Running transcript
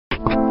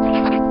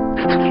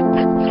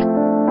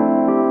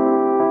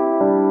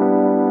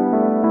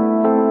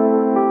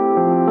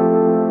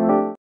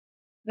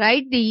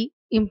Write the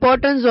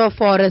importance of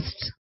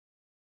forests.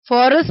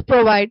 Forests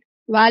provide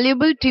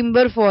valuable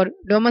timber for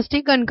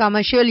domestic and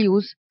commercial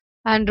use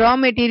and raw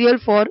material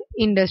for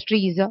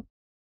industries.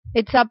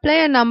 It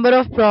supplies a number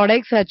of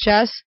products such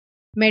as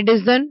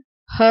medicine,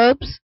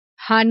 herbs,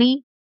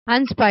 honey,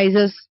 and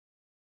spices.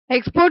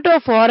 Export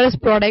of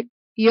forest products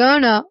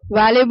earn a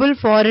valuable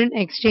foreign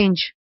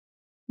exchange.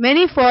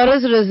 Many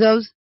forest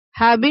reserves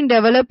have been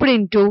developed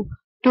into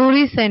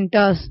tourist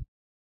centers.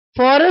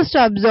 Forests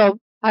absorb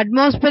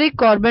atmospheric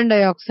carbon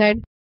dioxide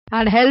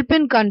and help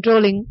in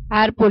controlling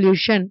air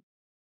pollution.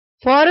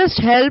 Forests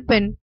help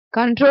in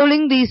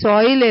controlling the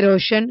soil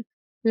erosion,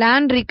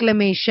 land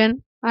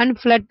reclamation, and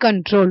flood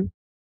control.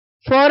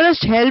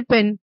 Forests help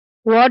in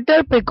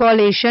water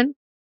percolation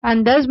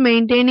and thus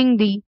maintaining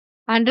the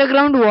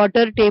underground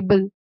water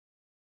table.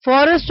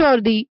 Forests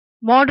are the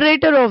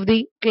moderator of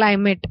the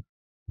climate,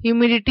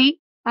 humidity,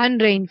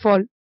 and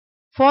rainfall.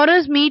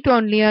 Forests meet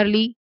on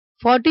nearly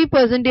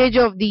 40%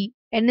 of the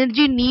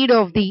energy need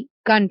of the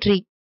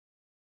country.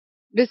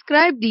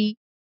 Describe the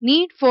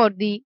need for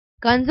the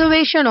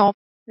conservation of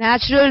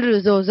natural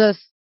resources.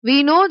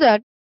 We know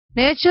that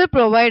nature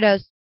provides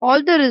us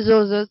all the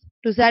resources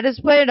to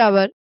satisfy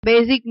our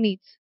basic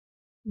needs,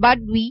 but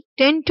we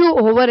tend to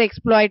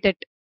overexploit it.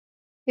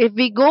 If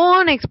we go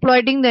on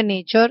exploiting the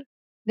nature,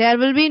 there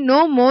will be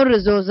no more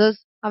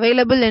resources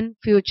available in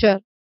future.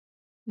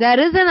 There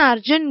is an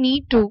urgent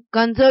need to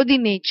conserve the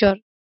nature.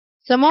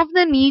 Some of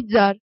the needs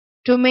are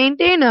to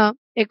maintain a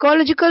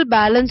ecological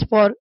balance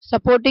for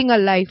supporting a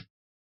life,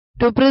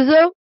 to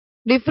preserve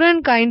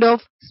different kind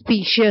of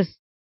species,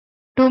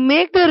 to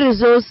make the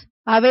resource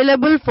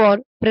available for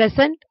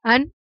present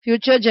and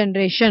future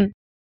generation,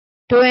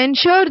 to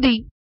ensure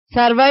the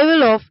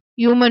survival of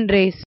human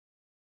race.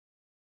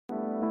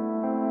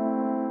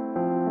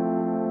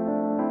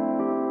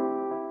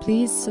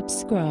 Please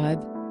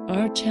subscribe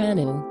our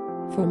channel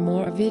for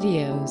more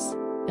videos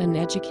and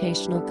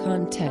educational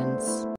contents.